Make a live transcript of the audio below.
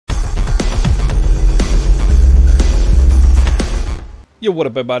Yo, what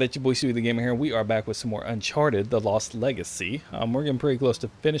up, everybody? It's your boy Shiva the Gamer here, and we are back with some more Uncharted: The Lost Legacy. We're getting pretty close to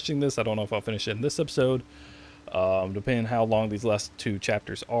finishing this. I don't know if I'll finish it in this episode. Depending how long these last two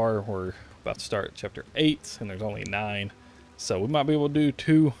chapters are. We're about to start chapter 8, and there's only 9. So we might be able to do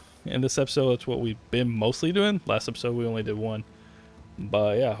 2 in this episode. That's what we've been mostly doing. Last episode we only did 1.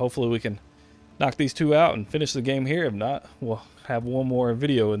 But yeah, hopefully we can knock these 2 out and finish the game here. If not, we'll have one more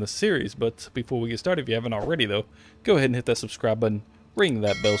video in the series. But before we get started, if you haven't already though, go ahead and hit that subscribe button. Ring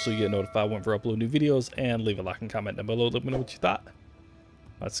that bell so you get notified whenever I upload new videos, and leave a like and comment down below. Let me know what you thought.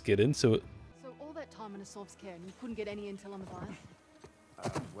 Let's get into it. So all that time in Asav's care and you couldn't get any intel on the buyer?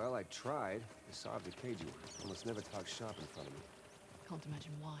 Well, I tried. Asav decayed you. Almost never talked shop in front of me. Can't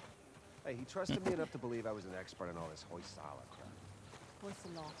imagine why. Hey, he trusted me enough to believe I was an expert in all this Hoysala crap. Voice the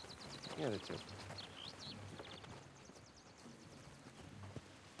law. Yeah, that too.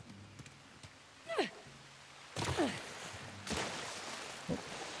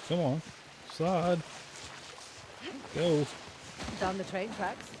 Come on, slide. Go. Down the train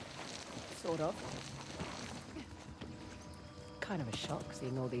tracks. Sort of. Kind of a shock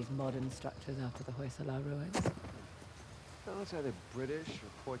seeing all these modern structures after the Hoysala ruins. Well, it's either British or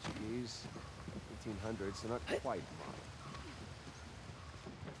Portuguese. 1800s, they're not quite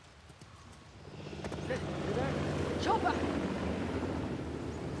modern. Chopper!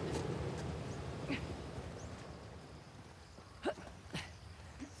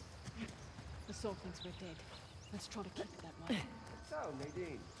 Asav thinks we're dead. Let's try to keep it that way. So,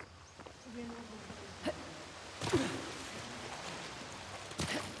 Nadine. Here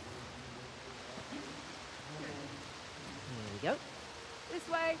we go. This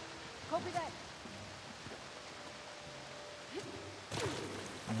way. Copy that.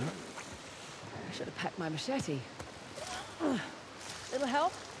 I should have packed my machete. Little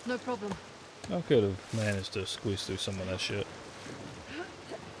help? No problem. I could have managed to squeeze through some of that shit.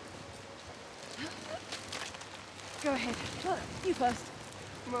 Go ahead. You first.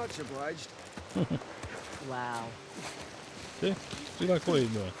 Much obliged. Wow. See? See like what he's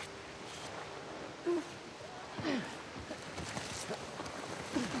doing.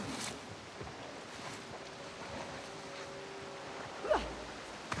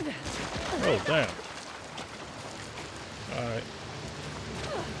 Oh, damn. Alright.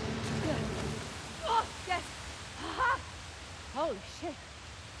 Oh, yes. Holy shit.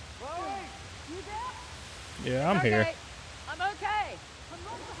 Chloe! You there? Yeah, I'm here. I'm okay. I'm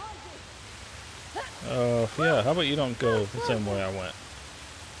not behind you. Yeah, how about you don't go the same way I went?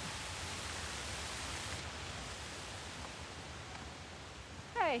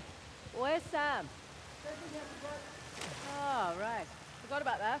 Hey, where's Sam? Oh, right. Forgot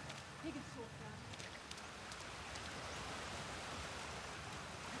about that. He can sort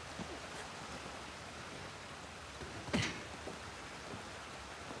that.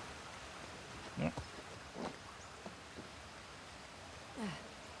 Yep.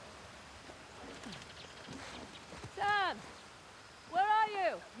 Sam! Where are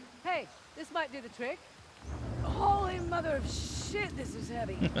you? Hey, this might do the trick. Holy mother of shit, this is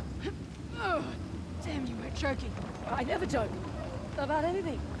heavy. Oh, damn, you were joking. I never joke. About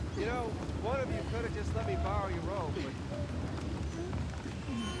anything. You know, one of you could have just let me borrow your robe, but...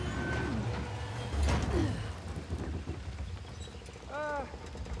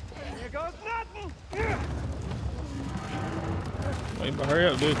 Here goes nothing! Wait, but hurry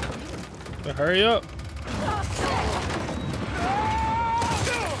up, dude. But hurry up.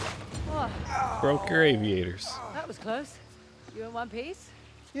 Broke your aviators. That was close. You in one piece?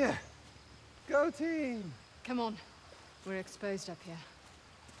 Yeah. Go team! Come on. We're exposed up here.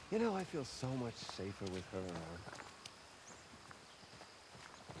 You know, I feel so much safer with her around.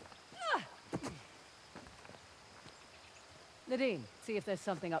 Nadine, see if there's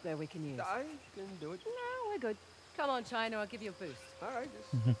something up there we can use. I can do it. No, we're good. Come on, China, I'll give you a boost. All right, just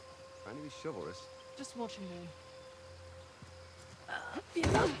trying to be chivalrous. Just watch him move.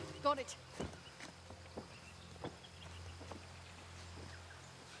 Yeah. Got it.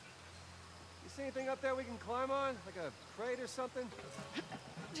 You see anything up there we can climb on? Like a crate or something?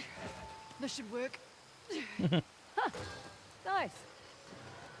 This should work. Nice.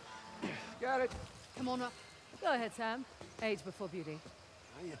 Got it. Come on up. Go ahead, Sam. Age before beauty.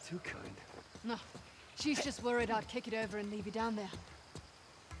 Oh, you're too kind. No. She's just worried I'd kick it over and leave you down there.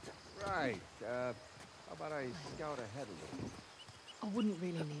 Right. How about I scout ahead a little? I wouldn't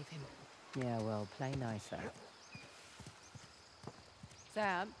really leave him. Yeah, well, play nicer.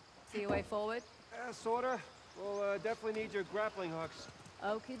 Sam, see your way forward? Sorta. We'll definitely need your grappling hooks.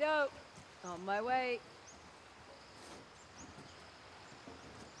 Okie doke. On my way.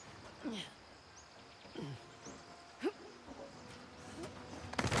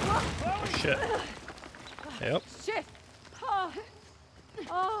 shit. Yep. Shit!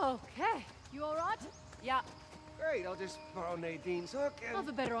 Oh, okay. You all right? Yeah. Great, I'll just borrow Nadine's hook I and... have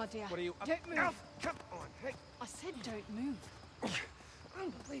a better idea. What are you... Don't move. Ow, come on, hey. I said don't move.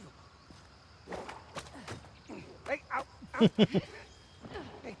 Unbelievable. Hey, ow, ow.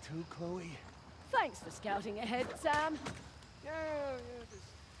 Hey, too, Chloe. Thanks for scouting ahead, Sam. Yeah, just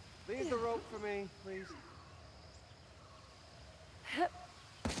leave the rope for me, please.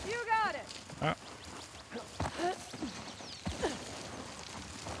 You got it. Ah.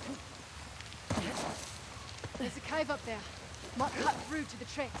 There's a cave up there. Might cut through to the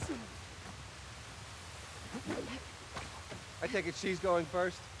tracks. I take it she's going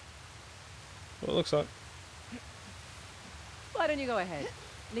first? What it looks like. Why don't you go ahead?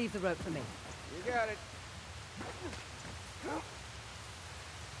 Leave the rope for me. You got it.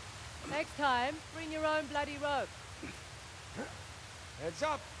 Next time, bring your own bloody rope. Heads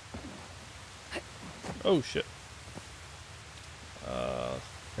up. Oh shit.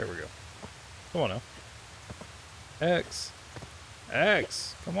 Here we go. Come on now. X.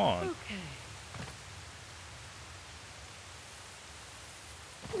 X. Come on.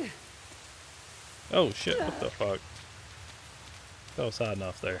 Okay. Oh shit. What the fuck? That was high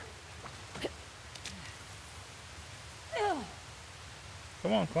enough there.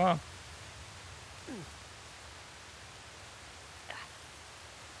 Come on, climb.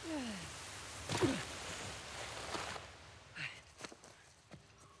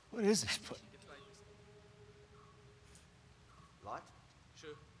 What is this place? Lot?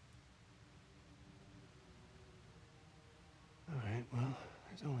 Sure. All right, well,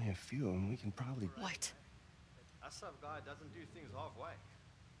 there's only a few of them. We can probably... Wait. Asav guy doesn't do things halfway.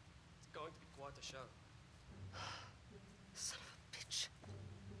 It's going to be quite a show. Son of a bitch.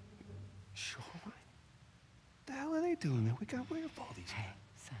 Sure. What the hell are they doing there? We got rid of all these... Hey,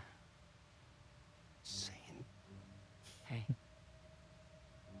 Sam. Saying... Hey.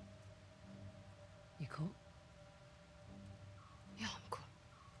 You cool? Yeah, I'm cool.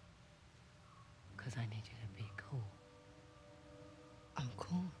 Because I need you to be cool. I'm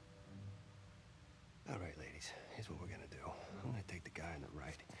cool. All right, ladies. Here's what we're gonna do. I'm gonna take the guy on the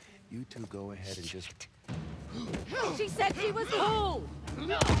right. You two go ahead and just... She said she was cool! Damn.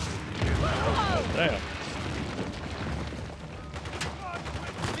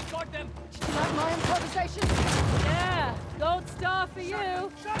 We got them! Did you like my improvisation? Yeah, gold star for you.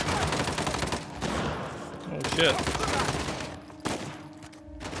 Oh shit.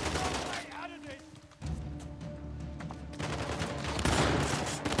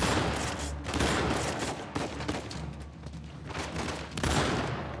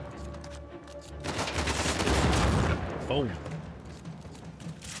 Boom.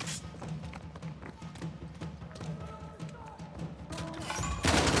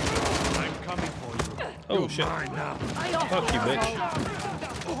 I'm coming for you. Oh shit. now. Fuck you, bitch.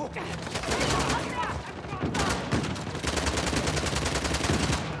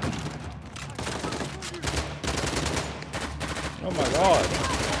 Oh my god.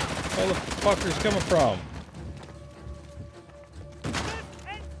 Where the fucker's coming from?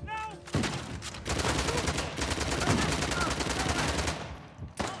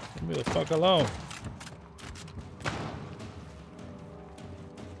 Leave me the fuck alone.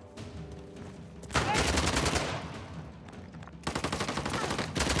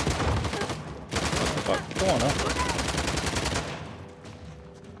 What the fuck? Come on now.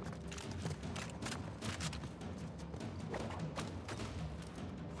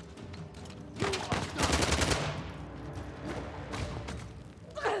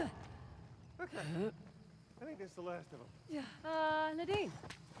 I think that's the last of them. Nadine,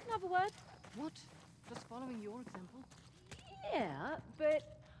 another word? What? Just following your example? Yeah, but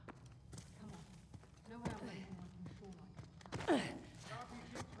Come on. No one out there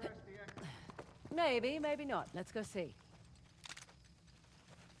can maybe, maybe not. Let's go see.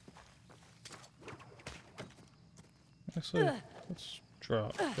 Actually, let's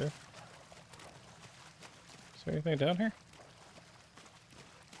drop there. Is there anything down here?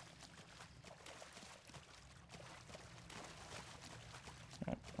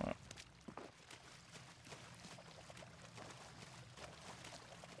 Oh, wow.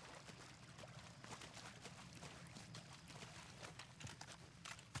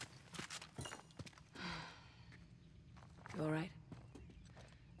 You all right?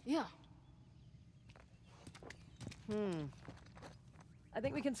 Yeah. I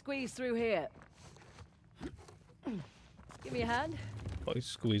think we can squeeze through here. Give me a hand. Probably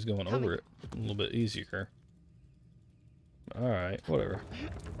squeeze going over it a little bit easier. Alright, whatever.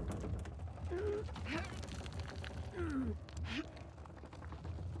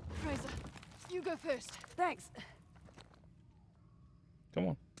 Frazer, go first. Thanks. Come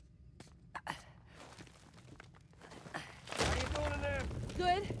on. How you doing in there?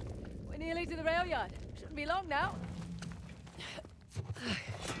 Good. We're nearly to the rail yard. Shouldn't be long now.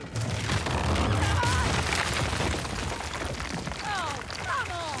 Oh,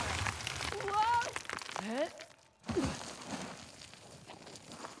 come on! Whoa!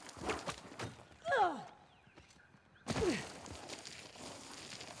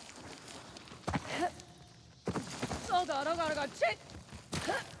 Oh god, shit!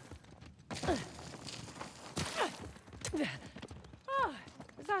 Oh,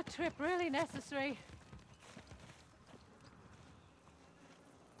 is that trip really necessary?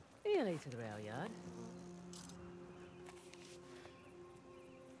 Nearly to the rail yard.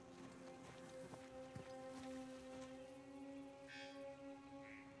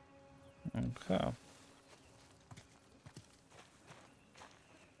 Okay.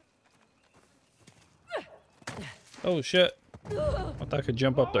 Oh shit. I thought I could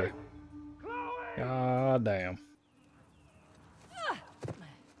jump up there. God damn.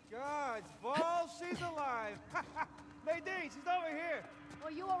 God's balls, she's alive. Nadine, she's over here.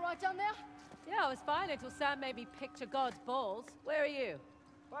 Are you all right down there? Yeah, I was fine until Sam made me picture God's balls. Where are you?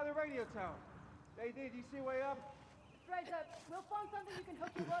 By the radio tower. Nadine, do you see way up? Frazer, we'll find something you can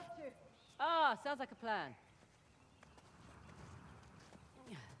hook your rope to. Ah, sounds like a plan.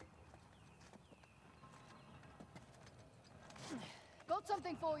 Got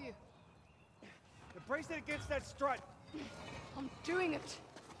something for you. The bracelet against that strut. I'm doing it.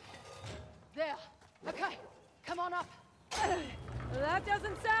 There. Okay, come on up. That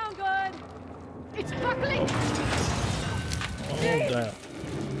doesn't sound good. It's buckling. Oh damn.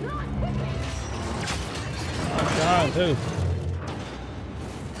 I'm dying too.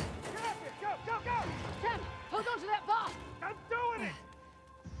 Get up here, go, go, go! Sam, hold on to that bar. I'm doing it!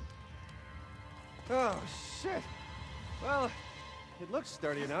 Oh, shit. Well, it looks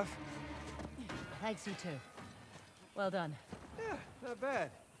sturdy enough. Thanks, you too. Well done. Yeah, not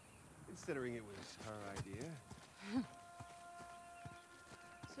bad. Considering it was her idea.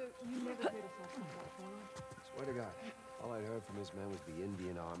 So, you never heard of something like that? Swear to God, all I'd heard from his men was the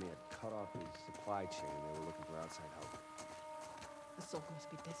Indian army had cut off his supply chain. They were looking for outside help. The salt must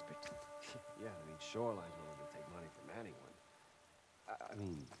be desperate. Yeah, I mean, Shoreline's willing to take money from anyone. I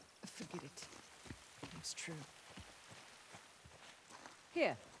mean... Forget it. It's true.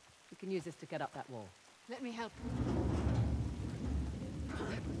 Here, you can use this to get up that wall. Let me help.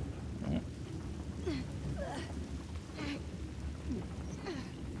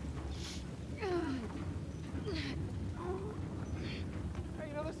 Hey,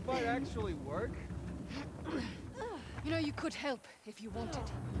 you know, this might actually work. You know, you could help if you wanted.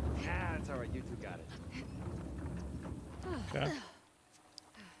 Ah, it's all right. You two got it. Okay.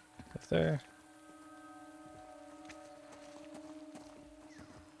 Up there.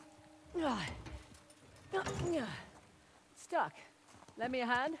 Stuck. Lend me a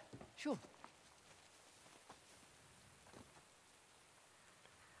hand? Sure.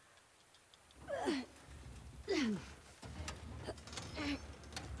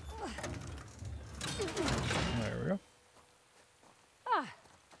 There we go. Ah,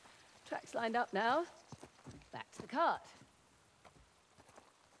 tracks lined up now. Back to the cart.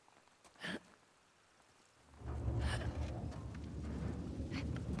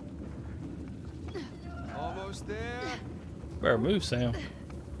 Almost there. Better move, Sam.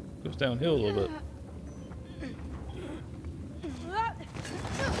 Goes downhill a little bit.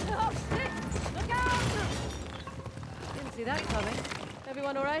 Oh, shit! Look out! Didn't see that coming.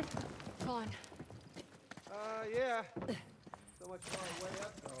 Everyone all right? Fine. Yeah. So much more way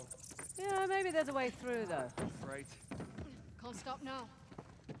up, though. Yeah, maybe there's a way through, though. Right. Can't stop now.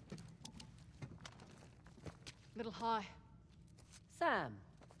 Little high. Sam,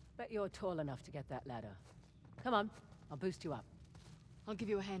 bet you're tall enough to get that ladder. Come on, I'll boost you up. I'll give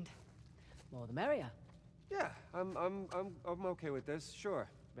you a hand. More the merrier. Yeah, I'm okay with this. Sure.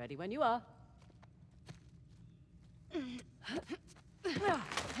 Ready when you are. Heavier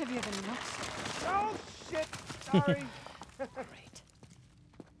than nuts. Oh, shit! Sorry. Great.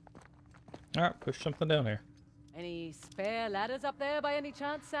 All right, push something down here. Any spare ladders up there by any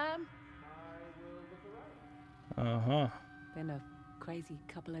chance, Sam? Uh-huh. Been a crazy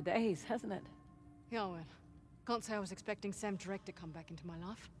couple of days, hasn't it? Yeah, well, can't say I was expecting Sam Drake to come back into my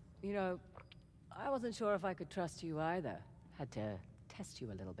life. You know, I wasn't sure if I could trust you either. Had to test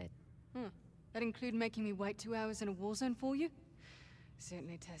you a little bit. That include making me wait 2 hours in a war zone for you?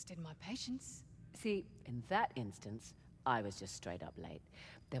 Certainly tested my patience. See, in that instance, I was just straight up late.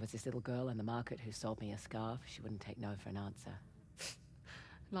 There was this little girl in the market who sold me a scarf. She wouldn't take no for an answer.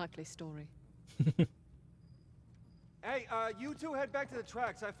 Likely story. Hey, you two head back to the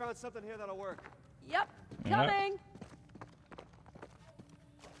tracks. I found something here that'll work. Yep, Yep. coming.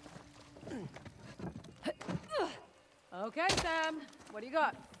 Okay, Sam. What do you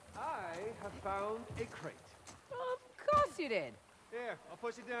got? I have found a crate. Of course you did. Here, I'll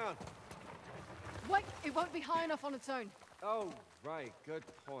push it down. Wait, it won't be high enough on its own. Oh, right. Good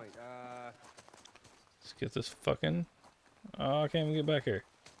point. Let's get this fucking... Oh, I can't even get back here.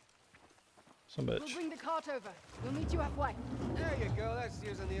 Some We'll bitch. bring the cart over. We'll meet you halfway. There you go. That's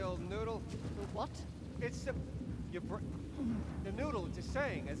using the old noodle. The what? It's the... The noodle, it's a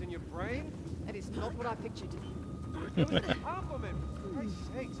saying, as in your brain? That is not what I pictured. It was a compliment, for Christ's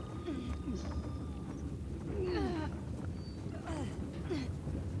sakes.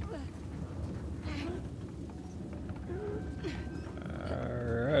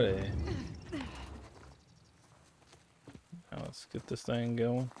 Alrighty. Now let's get this thing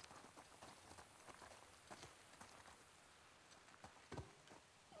going.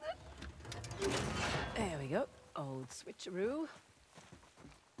 There we go. Old switcheroo.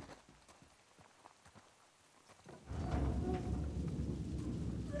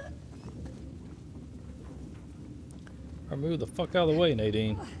 Or move the fuck out of the way,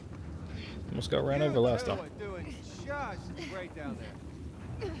 Nadine. Almost got ran over last time. Doing just great down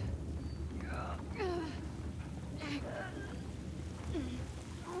there.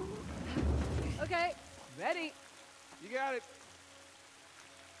 Okay, ready. You got it.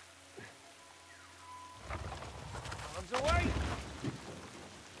 Arms away.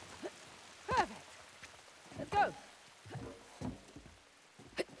 Perfect. Let's go.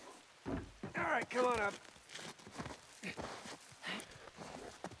 All right, come on up.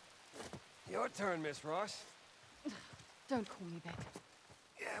 Your turn, Miss Ross. Don't call me that.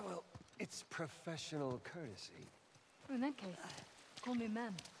 Yeah, well, it's professional courtesy. In that case, call me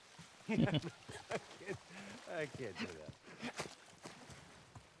ma'am. I can't do that.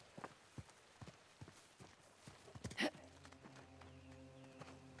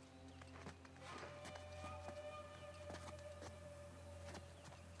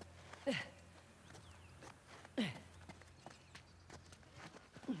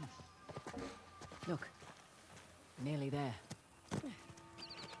 Look, nearly there.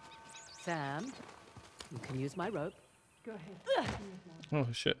 Sam, you can use my rope. Go ahead. Oh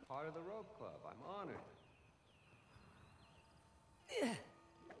shit. Part of the rope club. I'm honored.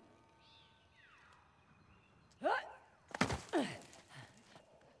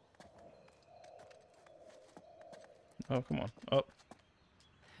 Oh, come on. Up.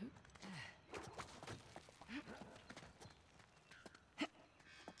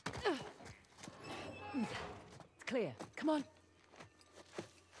 It's clear. Come on.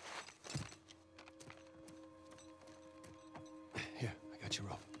 Here, I got your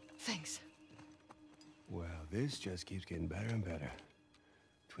rope. Thanks. Well, this just keeps getting better and better.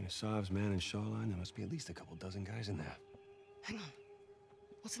 Between Asav's man and Shoreline, there must be at least a couple dozen guys in there. Hang on.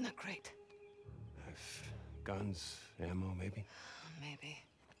 What's in that crate? Guns, ammo, maybe? Maybe.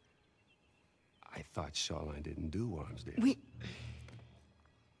 I thought Shoreline didn't do arms deals.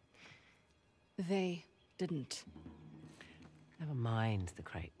 They didn't. Never mind the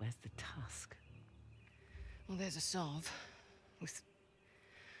crate. Where's the tusk? Well, there's Asav with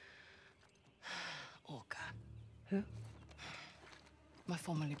Orca. Who? My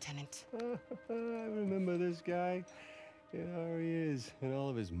former lieutenant. I remember this guy. Here he is, in all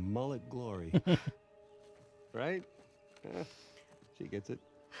of his mullet glory. Right? She gets it.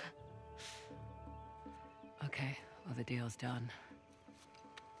 Okay, well, the deal's done.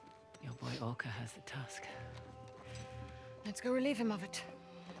 Your boy Orca has the tusk. Let's go relieve him of it.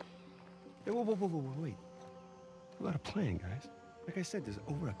 Hey, whoa, wait. We got a plan, guys. Like I said, there's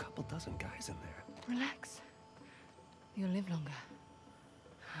over a couple dozen guys in there. Relax. You'll live longer.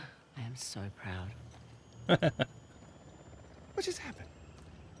 I am so proud. What just happened?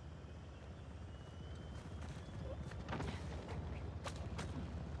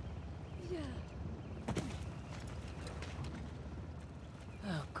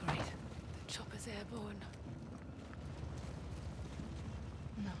 Oh, great. The chopper's airborne.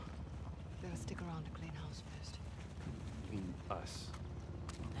 No. Better stick around to clean house first. I mean, us.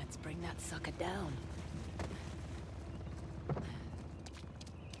 Let's bring that sucker down.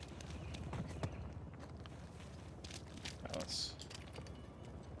 Now let's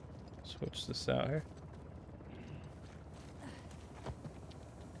switch this out here.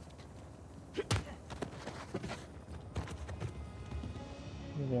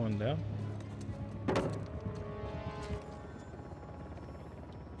 One down.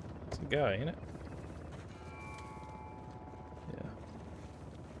 It's a guy, ain't it? Yeah.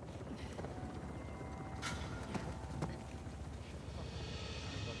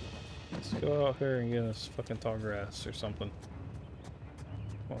 go out here and get us fucking tall grass or something.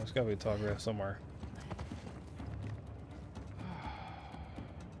 Well, there's gotta be tall grass somewhere.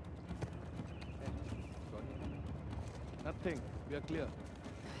 Nothing. We are clear.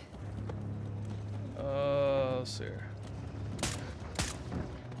 Let's see here.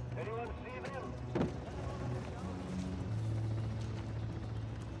 Anyone see them?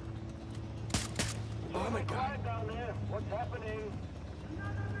 Oh my God! Down there. What's happening?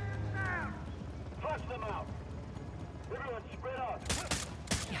 Flush them out. Everyone spread out.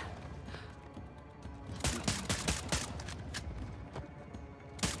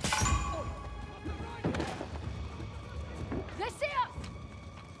 They see us!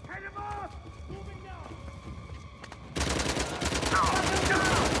 Head him off! Moving now.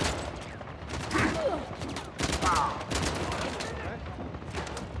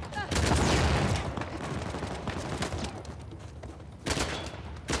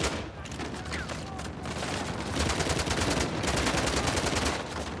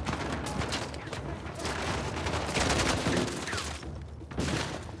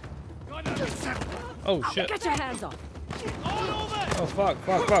 Oh shit. Get your hands off! Oh fuck,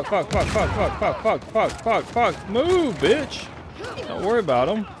 fuck, fuck, fuck, fuck, fuck, fuck, fuck, fuck, fuck, fuck, fuck. Move, bitch! Don't worry about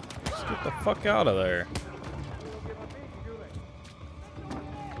him. Just get the fuck out of there.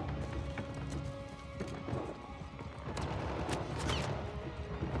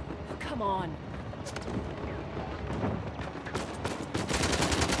 Come on.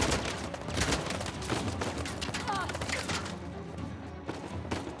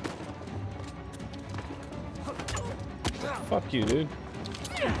 Fuck you, dude.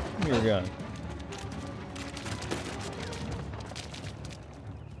 Give me your gun.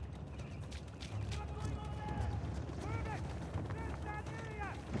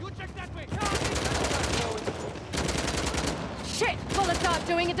 Shit! Bullets aren't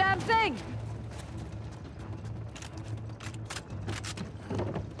doing a damn thing!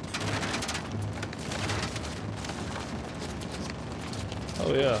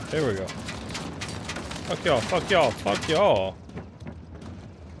 Oh yeah, there we go. Fuck y'all, fuck y'all, fuck y'all.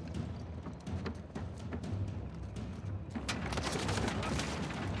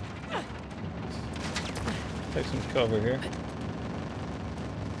 Take some cover here.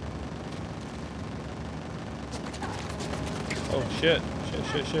 Oh shit, shit,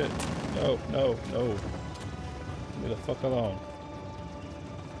 shit, shit. No, no, no. Leave me the fuck alone.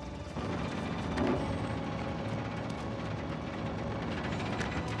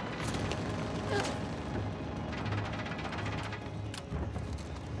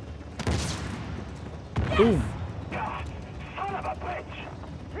 Boom. Son of a bitch!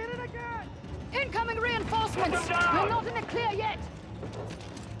 Hit it again! Incoming reinforcements! We're not in the clear yet!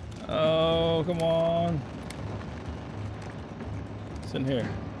 Oh, come on. It's in here.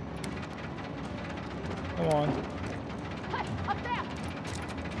 Come on. Hey, up there!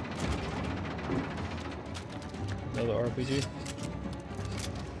 Another RPG.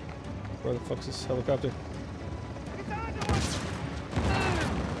 Where the fuck's this helicopter?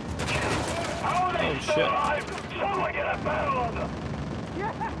 Oh shit. Someone get a battle on them!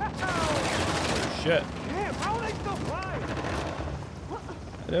 Oh shit. Damn, how are they still flying?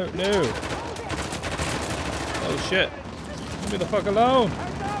 I don't know. Oh shit. Leave me the fuck alone.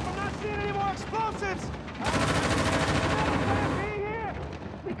 Heads up, I'm not seeing any more explosives! Be here!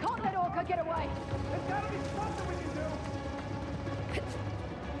 We can't let Orca get away! There's gotta be something we can do!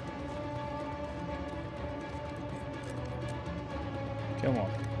 Come on.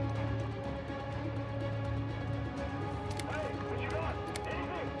 Hey, what you got?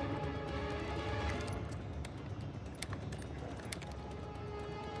 Anything?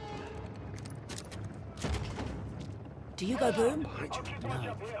 Do you go boom?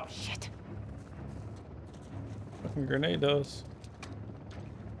 No. Shit. Fucking grenade does.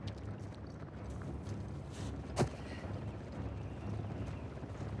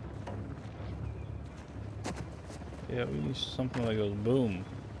 Yeah, we need something that goes boom.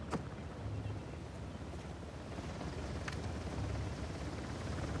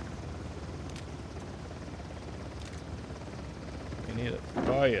 We need it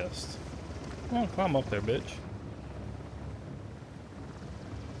fast. Come on, climb up there, bitch.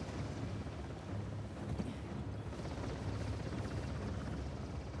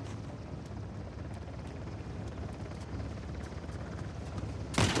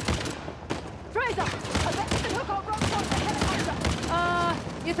 Frazer! I bet you can hook our ropes onto the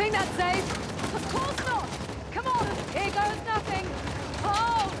helicopter! You think that's safe? Of course not! Come on, here goes nothing!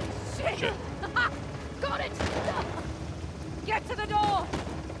 Oh, shit! Shit. Got it! Get to the door!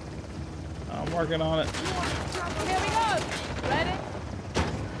 I'm working on it. Here we go! Ready?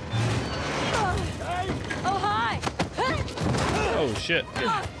 Oh shit.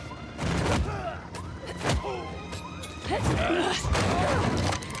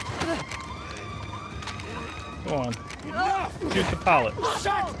 Go on. Shoot the pilot.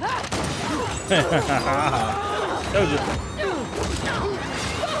 Told you.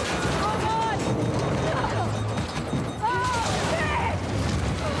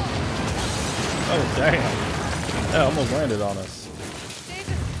 Oh damn. That almost landed on us.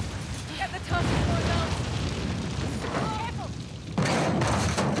 Jesus! Get the tusk before it melts.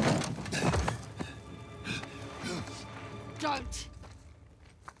 Don't!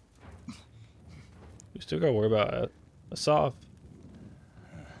 We still gotta worry about Asav.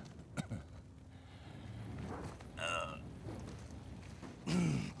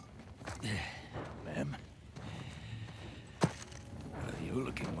 Ma'am. You're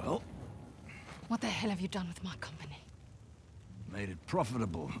looking well. What the hell have you done with my company? Made it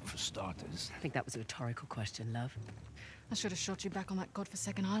profitable, for starters. I think that was a rhetorical question, love. I should have shot you back on that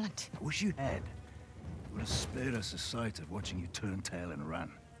godforsaken island. I wish you had. It would have spared us the sight of watching you turn tail and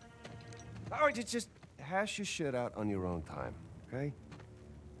run. All right, just hash your shit out on your own time, okay?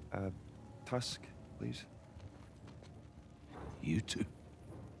 Tusk, please. You two.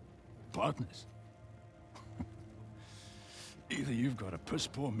 Partners. Either you've got a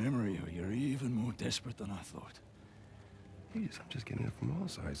piss-poor memory or you're even more desperate than I thought. Jeez, I'm just getting it from all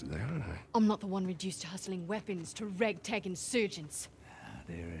sides today, aren't I? I'm not the one reduced to hustling weapons to ragtag insurgents.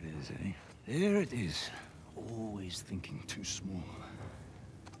 There it is, eh? There it is. Always thinking too small.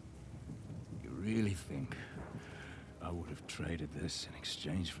 You really think I would have traded this in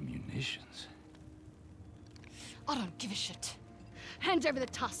exchange for munitions? I don't give a shit. Hand over the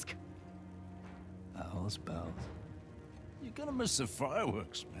tusk. Pals, pals. You're gonna miss the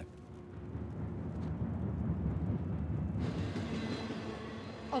fireworks, man.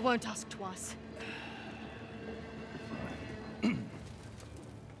 I won't ask twice.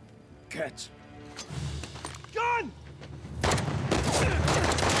 Catch. Gun!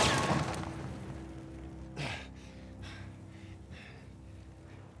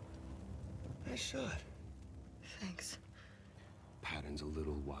 Nice shot. Thanks. Pattern's a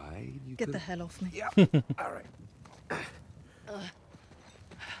little wide. You Get could... the hell off me. Yeah. All right.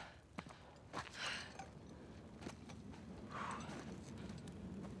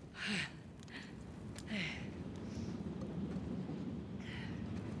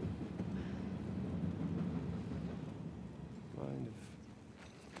 Mind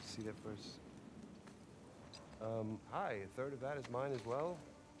if see that first? Hi. A third of that is mine as well.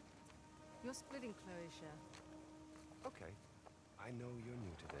 You're splitting closure. Okay. I know you're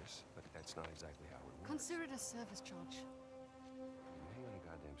new to this, but that's not exactly how it works. Consider it a service charge. Hang on a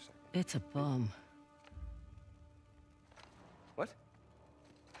goddamn second. It's a bomb. What?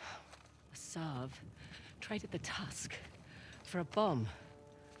 Asav traded the tusk for a bomb.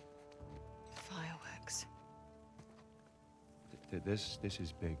 Fireworks. This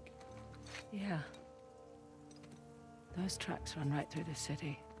is big. Yeah. Those tracks run right through the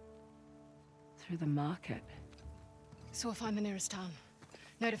city. Through the market. So we'll find the nearest town.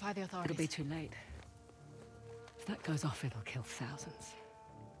 Notify the authorities. It'll be too late. If that goes off, it'll kill thousands.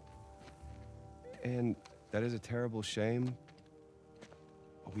 And that is a terrible shame.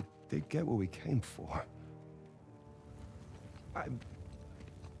 But we did get what we came for.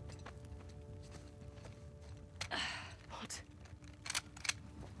 What?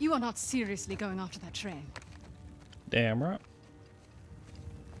 You are not seriously going after that train. Damn right.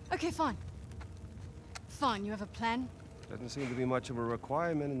 Okay, fine. Fine, you have a plan? Doesn't seem to be much of a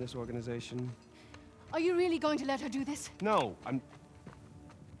requirement in this organization. Are you really going to let her do this? No,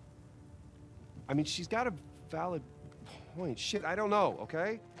 I mean, she's got a valid point. Shit, I don't know,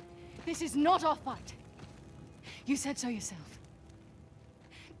 okay? This is not our fight. You said so yourself.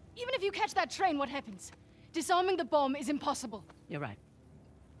 Even if you catch that train, what happens? Disarming the bomb is impossible. You're right.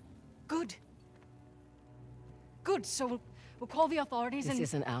 Good. Good, so we'll call the authorities This and...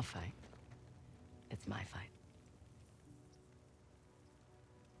 isn't our fight. It's my fight.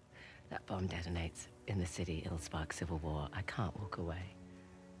 That bomb detonates in the city. It'll spark civil war. I can't walk away.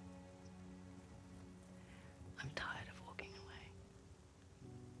 I'm tired of walking away.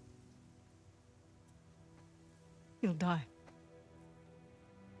 You'll die.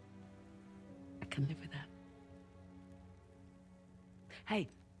 I can live with that. Hey.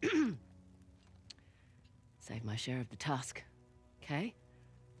 Save my share of the tusk, okay?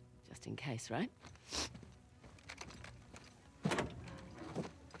 Just in case, right?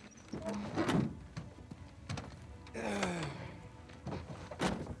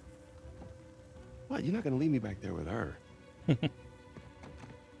 What? You're not gonna leave me back there with her?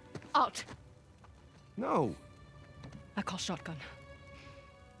 Out. No. I call shotgun.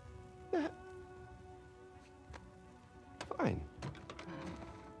 Fine.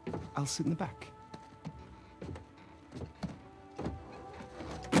 I'll sit in the back.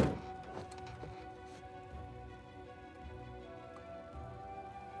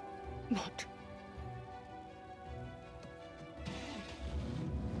 What?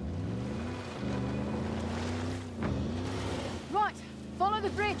 Right, follow the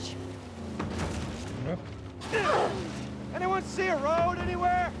bridge. Anyone see a road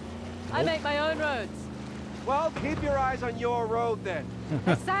anywhere? I make my own roads. Well, keep your eyes on your road then.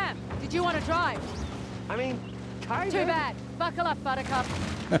 Hey, Sam, did you want to drive? I mean, kinda. Too bad. Buckle up, Buttercup.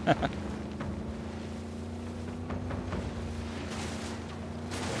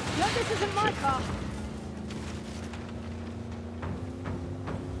 No, this isn't my car.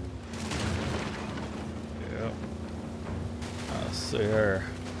 Yeah. I see her.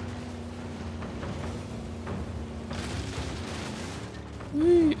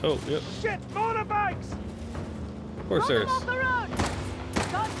 Whee! Oh, yep. Shit, motorbikes! Of course there is. Off the road.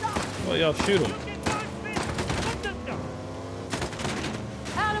 Don't stop. Well, y'all shoot them.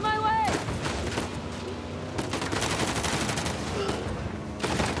 Out of my way!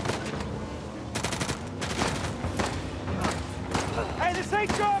 Hey, this ain't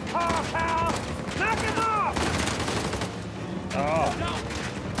your car, pal! Knock him off! Oh,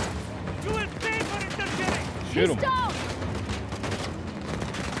 You ain't paid for it, just kidding! shoot them. Stop.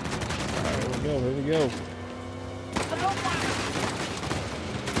 Alright, here we go, here we go.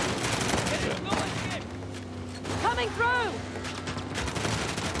 Coming through!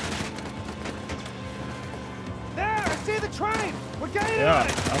 There, I see the train! We're getting Yeah, on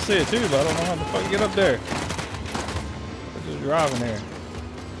it! I see it too, but I don't know how the fuck to get up there. We're just driving here.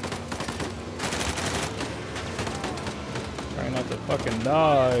 Trying not to fucking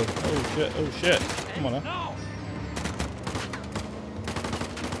die. Oh shit, oh shit. Come on now.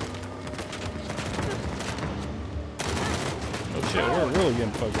 Oh shit, we're really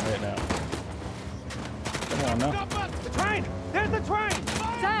getting fucking hit now. Come on now. The train! There's the train!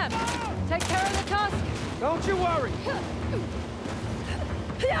 Sam, take care of the tusk. Don't you worry!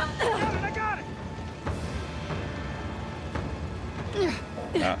 I got it!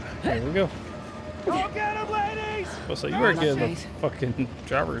 Ah, here we go. Go get him, ladies! Well, so you were getting the Right. fucking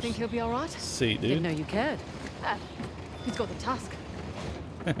driver's Think he'll be all right? seat, Didn't dude. know you cared. He's got the tusk.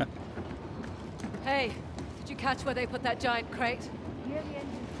 Hey, did you catch where they put that giant crate? Near the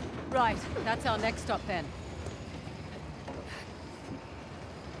engine. Right, that's our next stop then.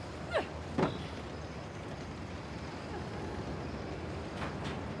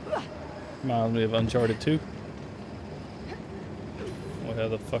 Reminds me of Uncharted 2. We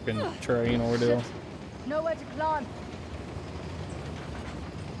have the fucking train ordeal. Nowhere to climb.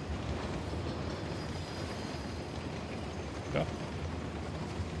 Go.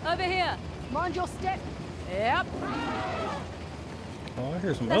 Over here. Mind your step. Yep. Oh, I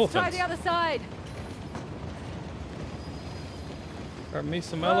hear some Let's try elephants. the other side. Grab me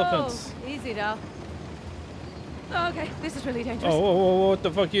some Whoa, elephants. easy now. Okay, this is really Oh, dangerous. whoa, whoa, whoa, what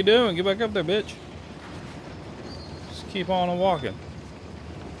the fuck you doing? Get back up there, bitch. Just keep on walking.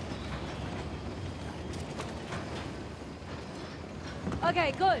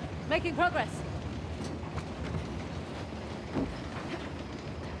 Okay, good. Making progress.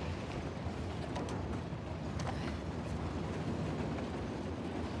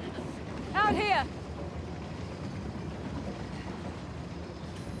 Out here.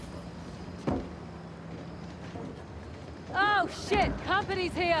 Oh shit!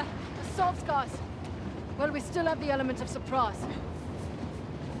 Company's here. Assaults, guys. Well, we still have the element of surprise.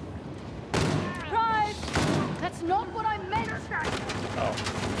 Surprise! That's not what I meant. Oh,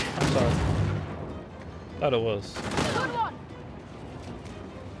 I'm sorry. Thought it was. Good one.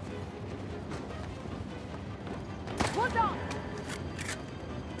 One down.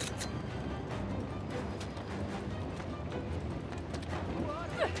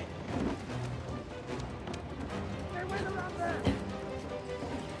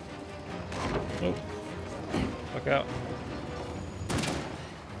 Oh. Fuck out.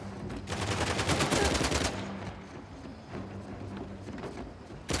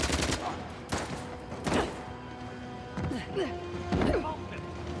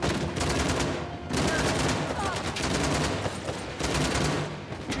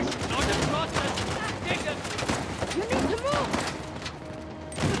 You need to move.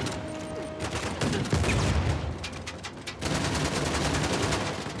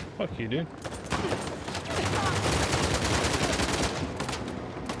 Fuck you, dude.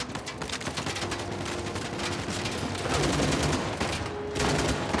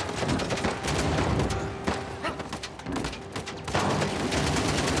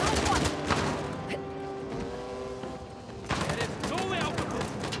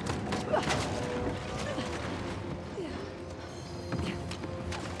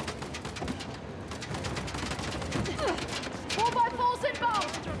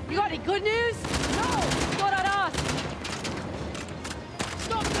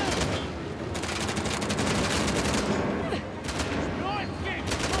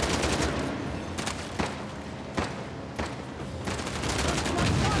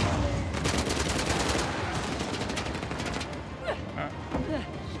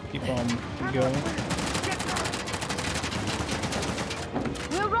 I'm going.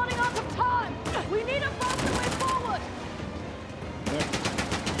 We're running out of time. We need a faster way forward.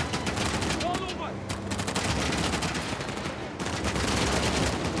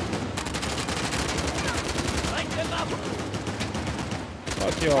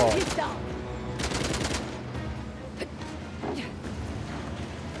 Fuck y'all. He's down.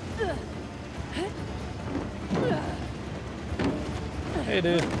 Hey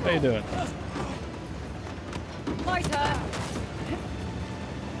dude, how you doing? My turn.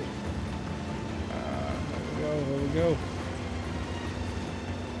 Here we go.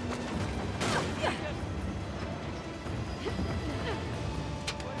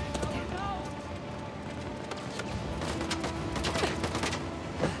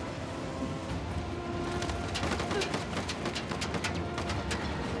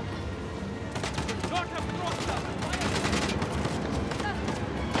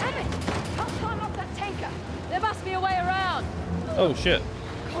 Oh shit.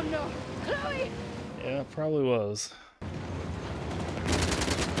 Oh no. Chloe! Yeah, it probably was.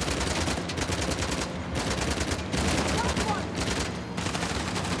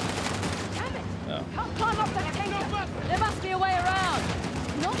 Damn it! No. Can't climb up that tanker. There must be a way around.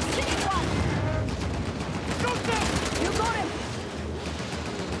 Not seeing one. You got him.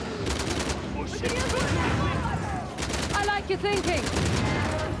 I like your thinking.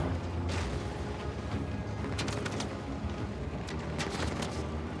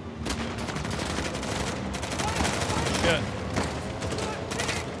 Shit.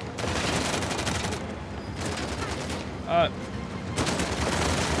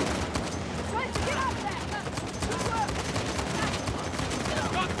 Right, get up there. Good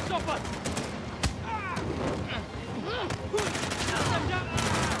work. Stop us!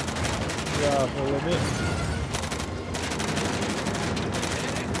 Yeah, for a little bit.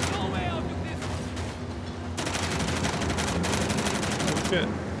 No way out of this! Oh shit.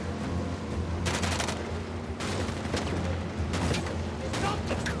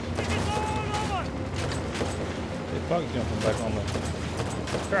 Hey, fuck jumping back on the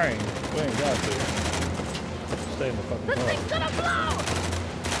train. We ain't got to. Stay in the fucking This car. thing's gonna blow!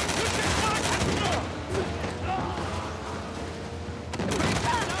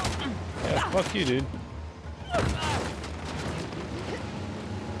 Yeah, fuck you, dude.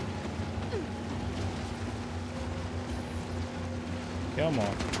 Come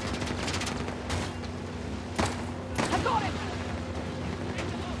on. I got him!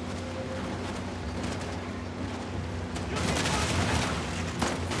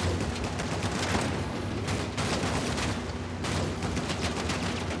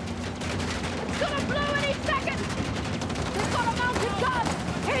 It's gonna blow any second! They've got a mounted gun!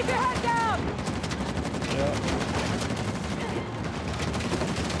 Keep your head down! Yeah.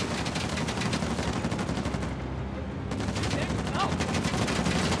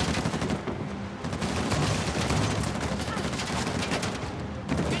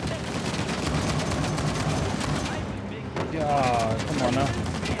 Yeah, come on now.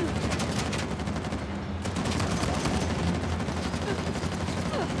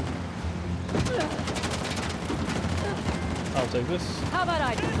 I'll take this. How about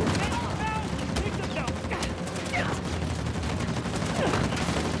I do?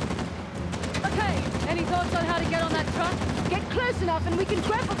 Okay, any thoughts on how to get on that truck? Get close enough and we can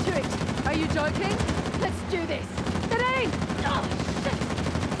grapple to it. Are you joking? Let's do this. Nadine! Oh, shit!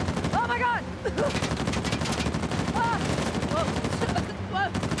 Oh my god! Ah! Whoa. Whoa.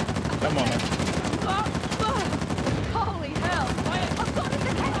 Come on now. Oh, oh. Holy hell! I've got it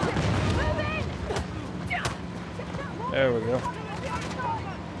detected! Move in! There we go.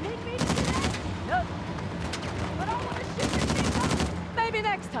 Need me to do that? Nope. I don't want to shoot this thing up. Maybe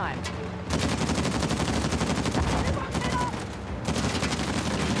next time. Everyone get up!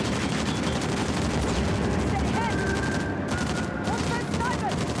 Steady ahead! Watch those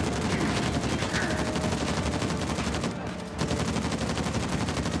snipers!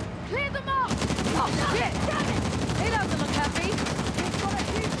 Clear them up! Oh shit! Damn it! He doesn't look happy. He's got a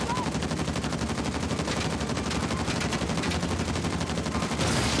huge shot!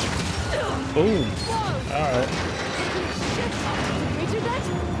 Boom. Whoa! Alright. Shit! We do that?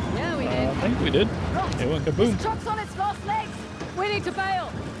 Yeah, we I did. think we did. Right. It went kaboom. This truck's on its last legs. We need to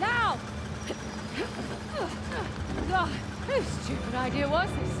bail now. God, whose stupid idea was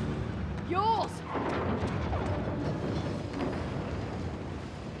this? Yours.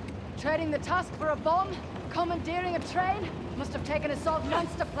 Trading the tusk for a bomb, commandeering a train. Must have taken Asav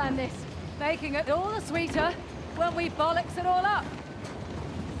months to plan this. Making it all the sweeter when we bollocks it all up.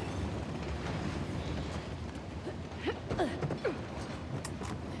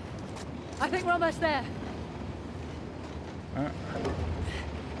 I think we're almost there.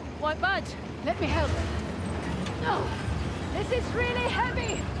 Won't budge. Let me help. Oh, this is really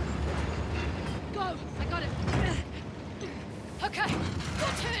heavy. Go. I got it. Okay.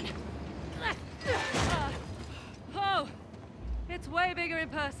 Your turn. Oh, it's way bigger in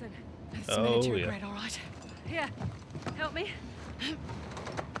person. It's Oh, military yeah. grade, all right. Here, help me.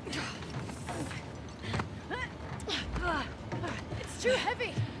 It's too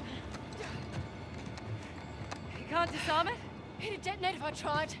heavy. You can't disarm it? It'd detonate if I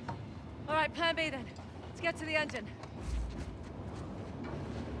tried. All right, plan B then. Let's get to the engine.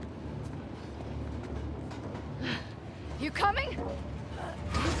 You coming?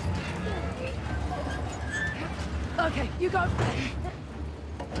 Okay, you go.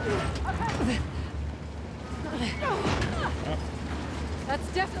 That's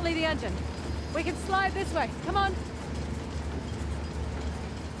definitely the engine. We can slide this way. Come on.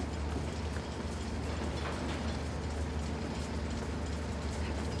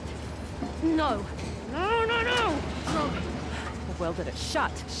 No. No, no, no! I welded it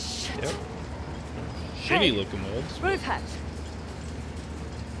shut. Shit. Yep. Hey. Shitty looking wolves. Roof hatch.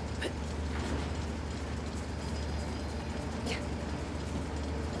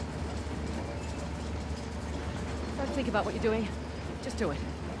 Don't think about what you're doing. Just do it.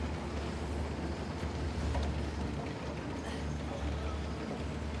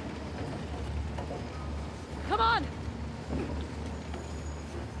 Come on!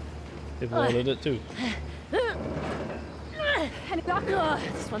 They've welded it too. And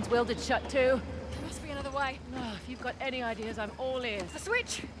this one's welded shut too. There must be another way. Oh, if you've got any ideas, I'm all ears. A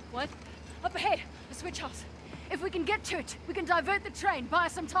switch. What? Up ahead. The switch house. If we can get to it, we can divert the train. Buy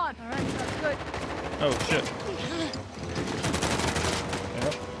us some time. All right, that's good. Oh shit.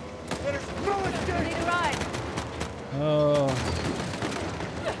 Yep. We need a ride. Oh.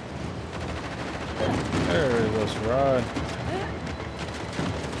 There it goes, rod.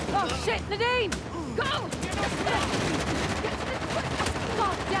 Oh shit, Nadine! Go!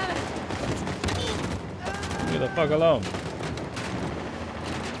 God damn it! Leave the fuck alone.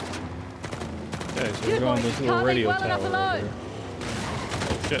 Okay, so we're going to this little Can't leave radio well tower enough over alone. here.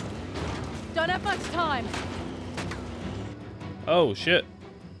 Oh shit. Don't have much time. Oh shit.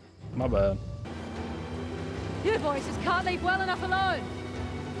 My bad. You boys just can't leave well enough alone.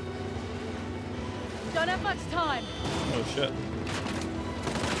 Don't have much time. Oh shit.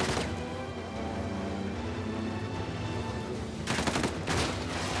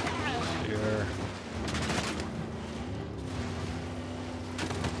 Here.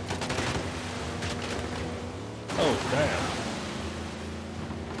 Oh damn.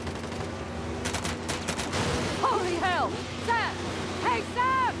 Holy hell! Sam! Hey,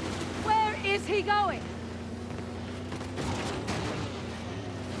 Sam! Where is he going?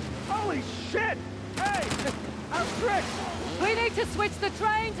 Holy shit! Hey! I'm tricked! We need to switch the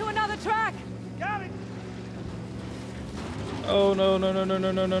train to another track. Got it! Oh no no no no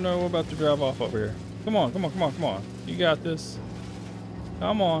no no no no! We're about to drive off over here. Come on, come on, come on, come on! You got this.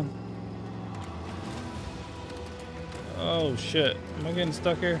 Come on. Oh shit! Am I getting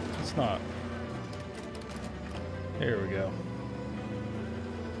stuck here? It's not. Here we go.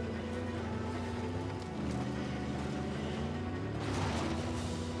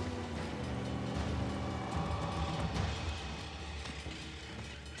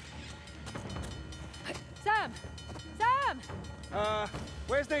 Sam! Sam!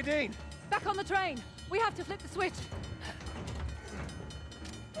 Where's Nadine? Back on the train. We have to flip the switch.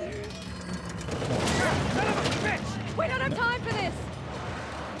 Son of a bitch! We don't have time for this.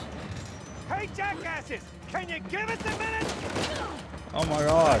 Hey, jackasses! Can you give us a minute? Oh my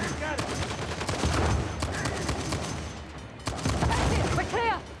god! Got it. That's it. We're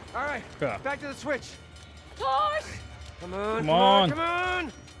clear. All right, Yeah. back to the switch. Push! Come on, Come come on. on, come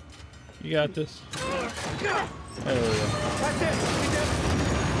on! You got this. There we go. That's it. We did it.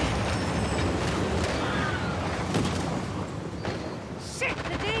 Shit,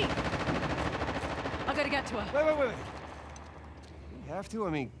 Nadine! I gotta get to her. Wait. You have to? I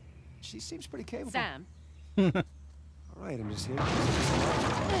mean, she seems pretty capable. Sam. All right, I'm just here.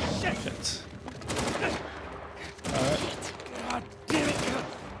 Shit. Alright. God damn it!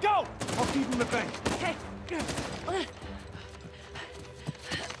 Go! I'll keep him at bay. Okay.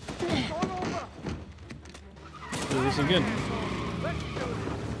 Do this again. Let's do it.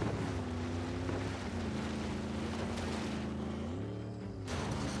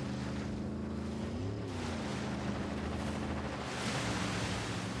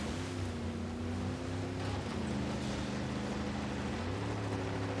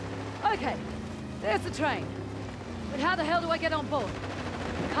 Okay, there's the train. But how the hell do I get on board?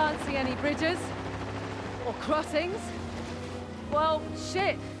 Can't see any bridges. Or crossings. Well,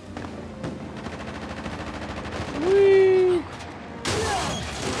 shit. Whee!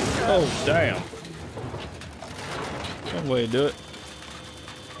 Oh, damn. Some way to do it.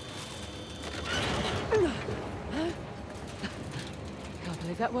 Can't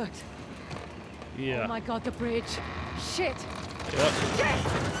believe that worked. Yeah. Oh my god, the bridge. Shit. Yep.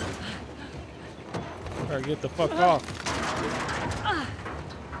 Alright, get the fuck off.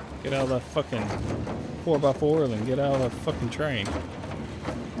 Get out of that fucking 4x4 and then get out of that fucking train.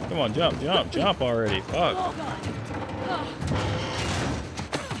 Come on, jump, jump, jump already. Fuck. Oh god.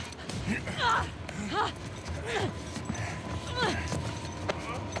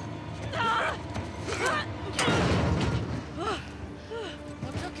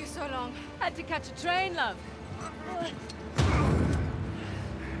 What took you so long? Had to catch a train, love.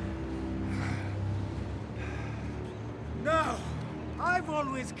 No, I've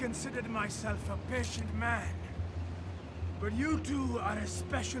always considered myself a patient man. But you two are a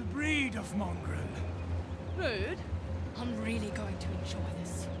special breed of mongrel. Rude. I'm really going to enjoy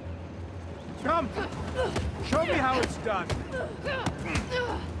this. Jump! Show me how it's done.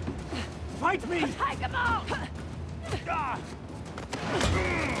 Fight me! Take him out! Ah!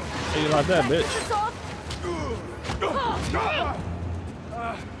 How you like that, bitch? This off.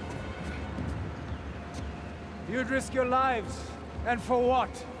 You'd risk your lives. And for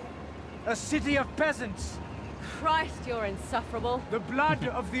what? A city of peasants. Christ, you're insufferable. The blood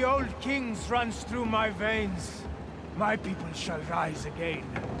of the old kings runs through my veins. My people shall rise again.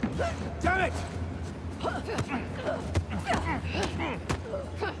 Damn it!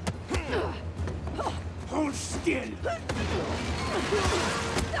 Hold still!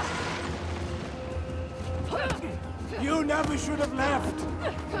 You never should have left!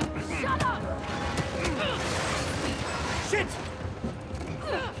 Shut up! Shit!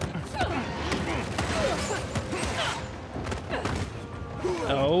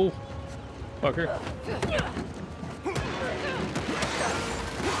 Oh. Fucker.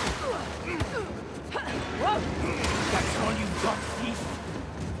 That's all you got, thief!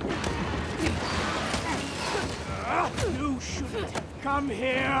 You shouldn't come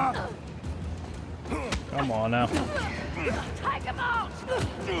here! Come on now. Take him out!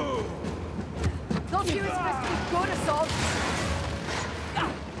 Don't you expect to be good, Asav?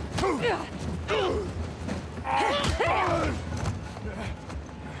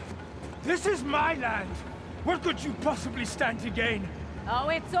 This is my land! What could you possibly stand to gain? Oh,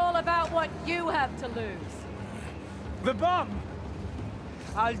 it's all about what you have to lose. The bomb!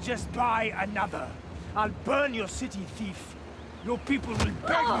 I'll just buy another. I'll burn your city, thief. Your people will beg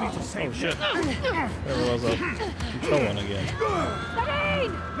me to Oh save shit. them. There was a control one again.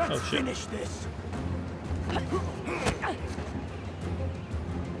 Nadine! Let's Oh, shit. finish this.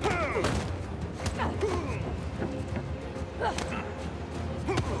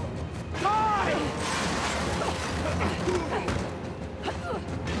 Die!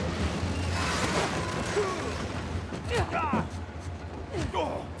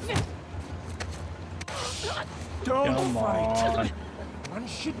 Don't Come fight. on. One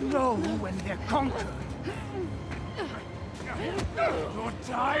should know when they're conquered. Your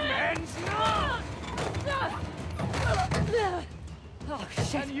time ends now! Oh,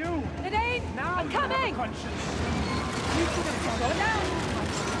 shit. And you! Nadine! Now I'm you have a coming! conscience. You could have gone down.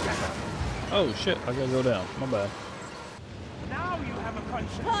 Oh shit, I gotta go down. My bad. Now you have a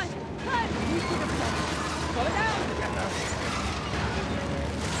conscience. Come on! You could have gone Slow it down! together.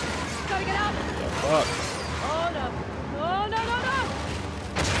 Gotta get up! Fuck. Oh, no. Oh, no, no, no!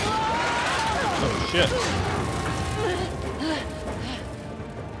 Oh shit.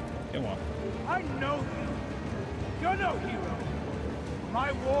 Come on. I know you. You're no hero.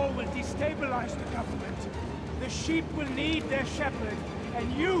 My war will destabilize the government. The sheep will need their shepherd,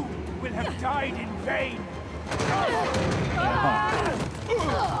 and you will have died in vain.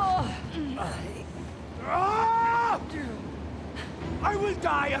 I will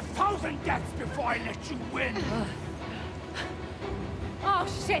die 1,000 deaths before I let you win. Oh,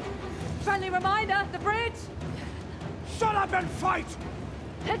 shit! Friendly reminder, the bridge! Shut up and fight!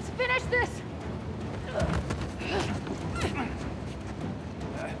 Let's finish this!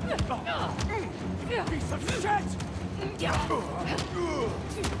 Piece of shit!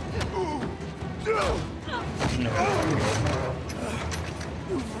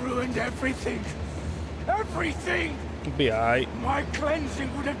 You've ruined everything! Everything! Be alright. My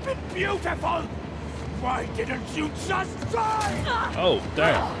cleansing would have been beautiful! Why didn't you just die? Oh,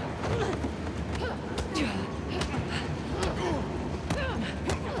 damn.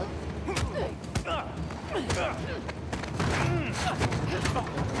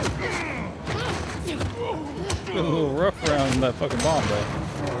 A little rough around that fucking bomb, though.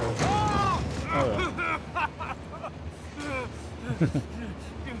 Oh.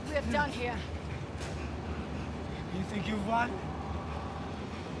 We're done here. You think you've won?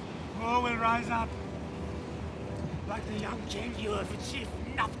 War will rise up. Like the young king, you have achieved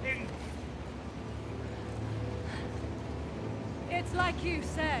nothing. It's like you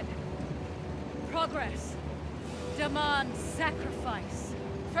said. Progress demands sacrifice.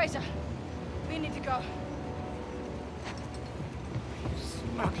 Frazer, we need to go.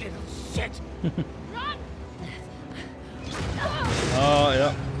 Smug little shit. Run! Oh,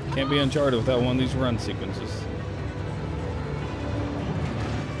 yeah. Can't be Uncharted without one of these run sequences.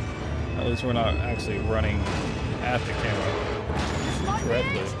 At least we're not actually running at the camera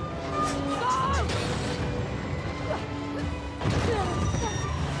directly.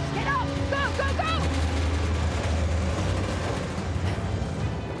 Get up! Go, go, go!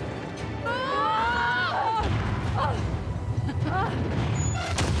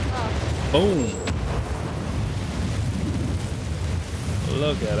 Boom!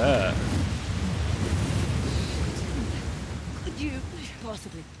 Look at that. Could you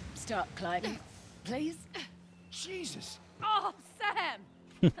possibly start climbing, please? Jesus. Oh, Sam!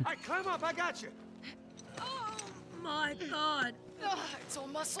 I climb up, I got you. Oh my God! It's all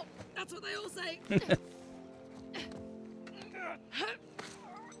muscle. That's what they all say.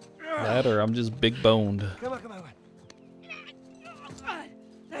 That or I'm just big boned. Come on, come on.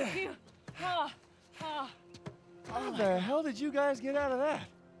 Thank you. Oh, oh. How the hell did you guys get out of that?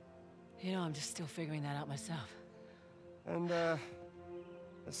 You know, I'm just still figuring that out myself. And,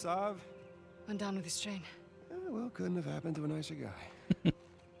 Asav? I'm down with this train. Well, couldn't have happened to a nicer guy.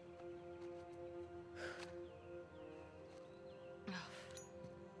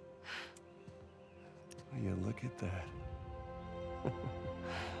 Will you look at that?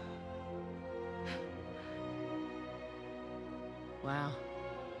 Wow.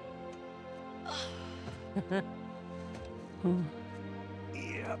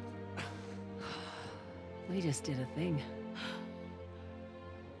 Yep. We just did a thing.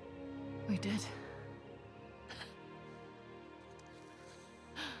 We did.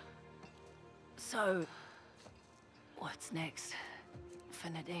 So, what's next for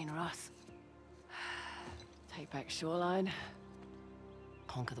Nadine Ross? Take back Shoreline,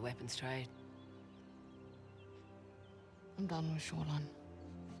 conquer the weapons trade. I'm done with Shoreline.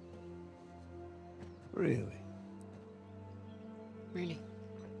 Really? Really.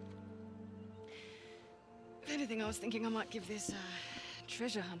 If anything, I was thinking I might give this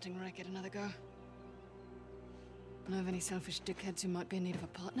treasure hunting racket another go. Know of any selfish dickheads who might be in need of a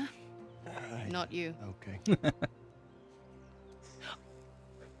partner? Not you. Okay.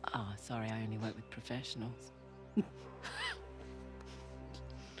 Oh, sorry, I only work with professionals.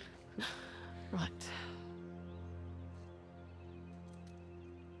 Right.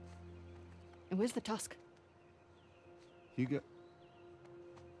 And where's the tusk? You got...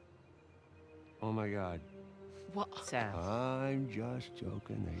 Oh my God. What? Sam. I'm just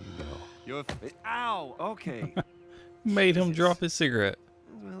joking. There you go. You're... Ow! Okay. Made him drop his cigarette.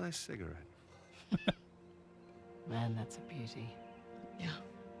 Well, a cigarette. Man, that's a beauty. Yeah.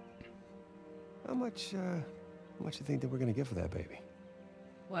 How much you think that we're gonna get for that baby?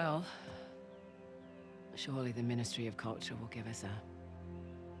 Well, surely the Ministry of Culture will give us a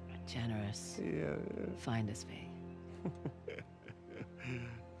generous Yeah. finder's fee.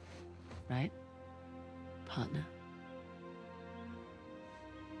 Right? Partner?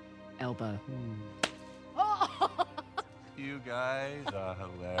 Elbow. You guys are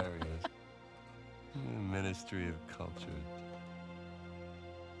hilarious. Ministry of Culture.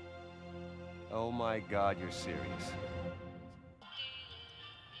 Oh my God, you're serious.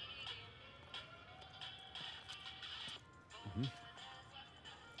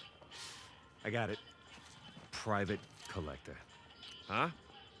 I got it. Private collector. Huh?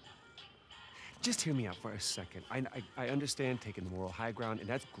 Just hear me out for a second. I understand taking the moral high ground, and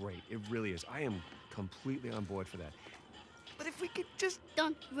that's great. It really is. I am completely on board for that. But if we could just...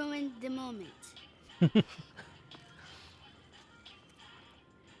 Don't ruin the moment.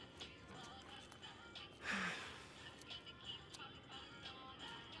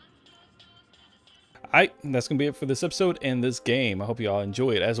 Alright, that's going to be it for this episode and this game. I hope you all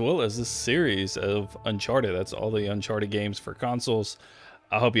enjoy it, as well as this series of Uncharted. That's all the Uncharted games for consoles.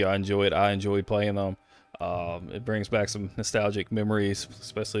 I hope you all enjoy it. I enjoyed playing them. It brings back some nostalgic memories,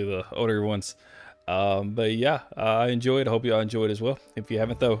 especially the older ones. But yeah, I enjoyed. I hope you all enjoyed as well. If you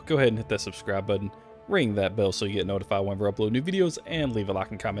haven't, though, go ahead and hit that subscribe button. Ring that bell so you get notified whenever I upload new videos. And leave a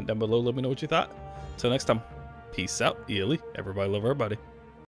like and comment down below. Let me know what you thought. Until next time, peace out. Ely. Everybody love everybody.